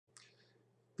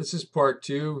This is part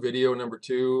two, video number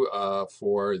two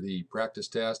for the practice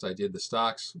test. I did the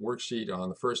stocks worksheet on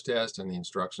the first test, and the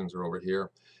instructions are over here,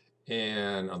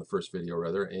 and on the first video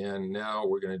rather. And now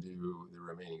we're going to do the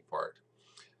remaining part.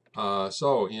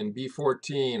 So in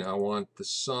B14, I want the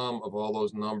sum of all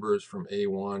those numbers from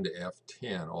A1 to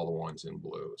F10, all the ones in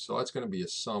blue. So that's going to be a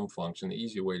sum function. The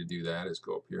easy way to do that is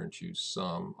go up here and choose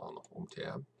sum on the home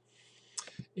tab.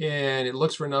 And it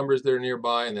looks for numbers that are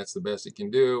nearby, and that's the best it can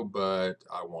do, but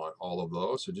I want all of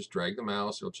those. So just drag the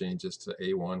mouse. It'll change this to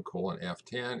A1 colon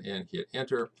F10 and hit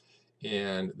enter.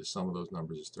 And the sum of those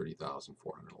numbers is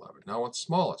 30,411. Now I want the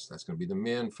smallest. That's going to be the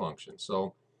min function.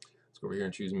 So let's go over here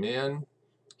and choose min.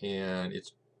 And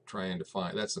it's trying to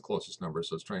find, that's the closest number,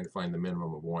 so it's trying to find the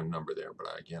minimum of one number there. But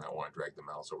again, I want to drag the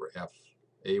mouse over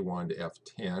A1 to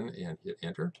F10 and hit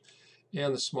enter.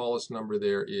 And the smallest number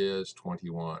there is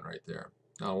 21 right there.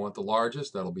 Now I want the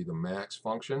largest. That'll be the max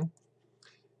function.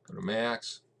 Go to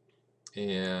max,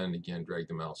 and again drag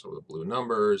the mouse over the blue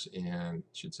numbers, and it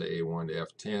should say A1 to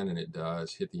F10, and it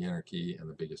does. Hit the enter key, and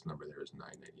the biggest number there is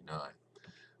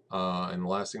 999. And the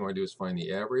last thing I want to do is find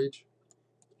the average,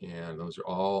 and those are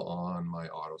all on my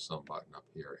auto sum button up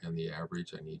here. And the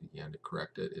average, I need again to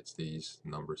correct it. It's these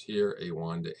numbers here.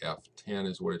 A1 to F10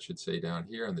 is what it should say down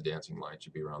here, and the dancing line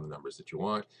should be around the numbers that you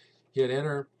want. Hit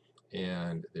enter,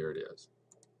 and there it is.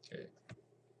 Okay.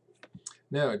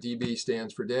 Now DB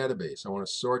stands for database. I want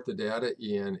to sort the data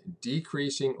in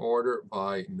decreasing order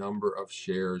by number of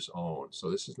shares owned. So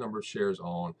this is number of shares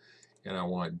owned, and I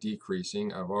want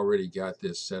decreasing. I've already got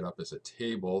this set up as a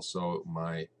table, so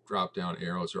my drop down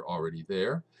arrows are already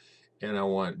there. And I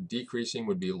want decreasing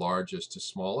would be largest to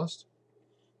smallest,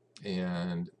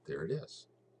 and there it is.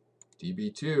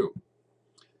 DB2.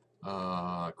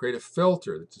 Create a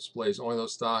filter that displays only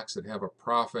those stocks that have a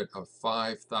profit of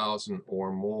 5,000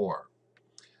 or more.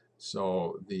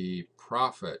 So the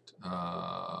profit,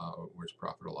 where's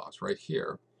profit or loss? Right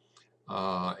here.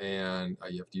 And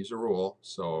you have to use a rule.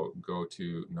 So go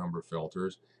to number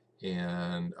filters,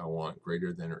 and I want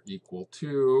greater than or equal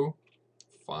to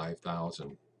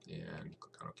 5,000. And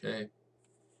click on OK.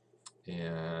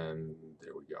 And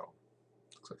there we go.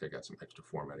 Looks like I got some extra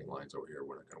formatting lines over here.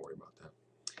 We're not going to worry about that.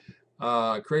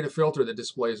 Create a filter that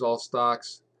displays all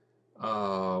stocks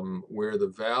where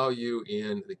the value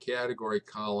in the category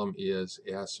column is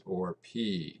S or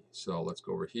P. So let's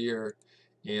go over here,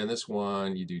 and this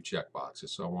one you do check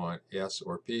boxes. So I want S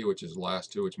or P, which is the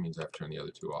last two, which means I have to turn the other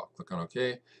two off. Click on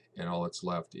OK, and all that's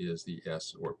left is the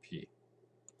S or P.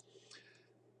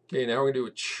 Okay, now we're going to do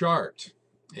a chart,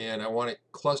 and I want a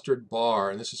clustered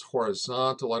bar, and this is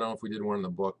horizontal. I don't know if we did one in the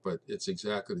book, but it's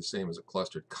exactly the same as a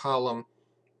clustered column.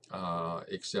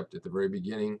 Except at the very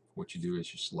beginning, what you do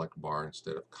is you select bar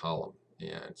instead of column,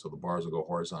 and so the bars will go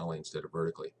horizontally instead of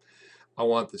vertically. I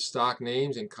want the stock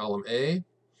names in column A,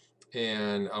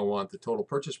 and I want the total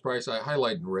purchase price. I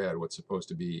highlight in red what's supposed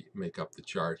to be make up the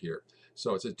chart here.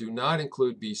 So it says do not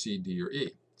include B, C, D, or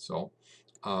E. So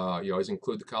you always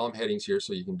include the column headings here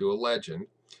so you can do a legend,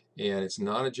 and it's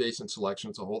non-adjacent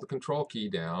selection, so hold the control key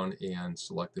down and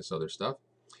select this other stuff.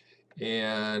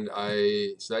 And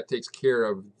so that takes care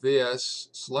of this,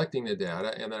 selecting the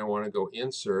data, and then I want to go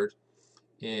insert,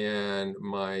 and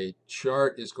my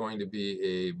chart is going to be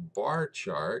a bar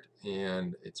chart,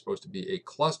 and it's supposed to be a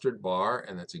clustered bar,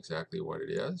 and that's exactly what it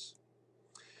is.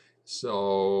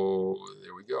 So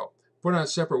there we go. Put on a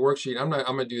separate worksheet. I'm going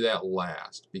to do that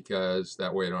last, because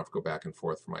that way I don't have to go back and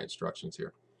forth for my instructions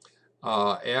here.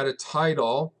 Add a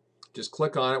title. Just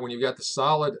click on it. When you've got the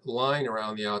solid line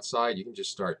around the outside, you can just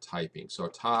start typing. So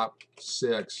top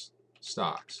 6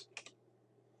 stocks.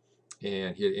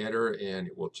 And hit enter, and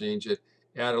it will change it.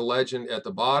 Add a legend at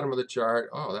the bottom of the chart.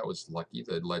 Oh, that was lucky.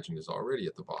 The legend is already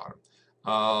at the bottom.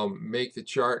 Make the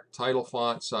chart title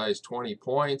font size 20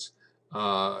 points.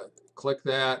 Click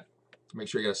that. Make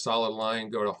sure you got a solid line.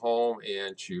 Go to home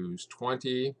and choose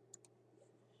 20.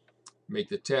 Make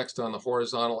the text on the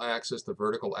horizontal axis, the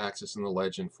vertical axis in the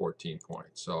legend 14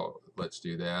 points. So let's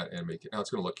do that and make it. Now it's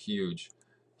going to look huge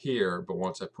here, but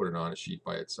once I put it on a sheet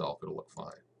by itself, it'll look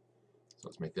fine. So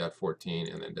let's make that 14,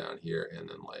 and then down here, and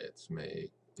then let's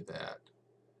make that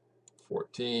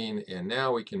 14. And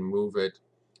now we can move it.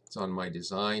 It's on my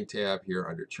design tab here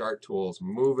under chart tools.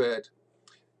 Move it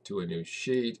to a new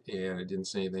sheet, and it didn't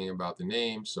say anything about the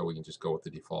name, so we can just go with the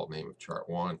default name of chart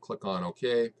 1. Click on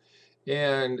OK.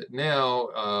 And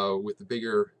now with the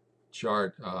bigger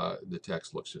chart, the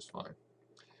text looks just fine.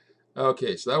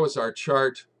 Okay, so that was our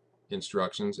chart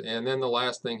instructions. And then the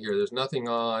last thing here, there's nothing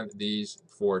on these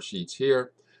 4 sheets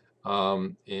here.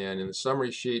 And in the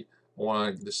summary sheet, I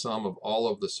want the sum of all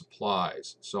of the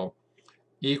supplies. So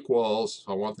equals,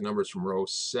 I want the numbers from row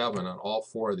 7 on all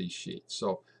 4 of these sheets.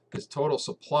 So the total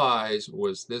supplies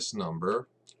was this number,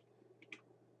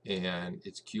 and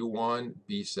it's Q1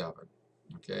 B7,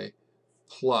 okay?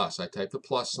 Plus, I type the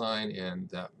plus sign, and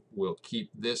that will keep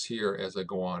this here as I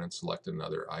go on and select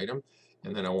another item.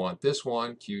 And then I want this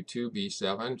one, Q2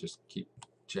 B7, just keep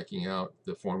checking out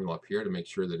the formula up here to make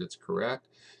sure that it's correct.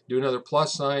 Do another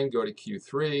plus sign, go to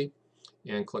Q3,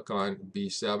 and click on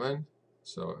B7,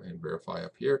 so, and verify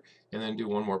up here, and then do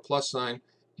one more plus sign,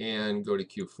 and go to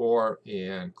Q4,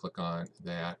 and click on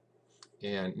that.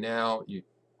 And now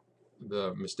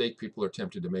the mistake people are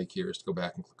tempted to make here is to go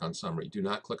back and click on summary. Do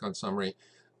not click on summary.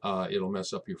 It'll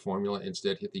mess up your formula.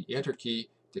 Instead, hit the enter key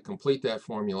to complete that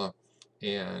formula,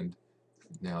 and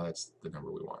now that's the number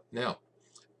we want. Now,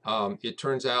 it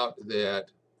turns out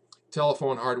that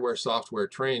telephone hardware software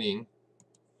training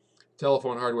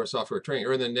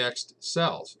are in the next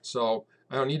cells. So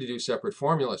I don't need to do separate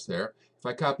formulas there. If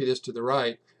I copy this to the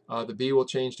right, the B will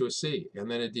change to a C,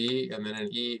 and then a D, and then an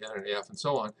E, and an F, and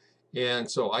so on.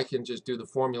 And so I can just do the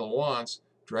formula once,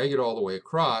 drag it all the way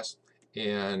across,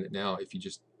 and now if you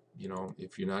just,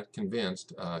 if you're not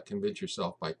convinced, convince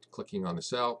yourself by clicking on the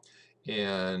cell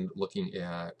and looking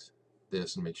at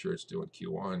this and make sure it's doing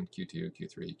Q1, Q2,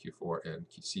 Q3, Q4, and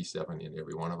C7 in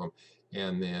every one of them,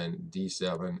 and then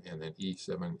D7, and then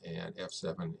E7, and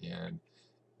F7, and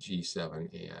G7,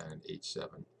 and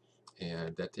H7.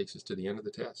 And that takes us to the end of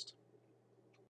the test.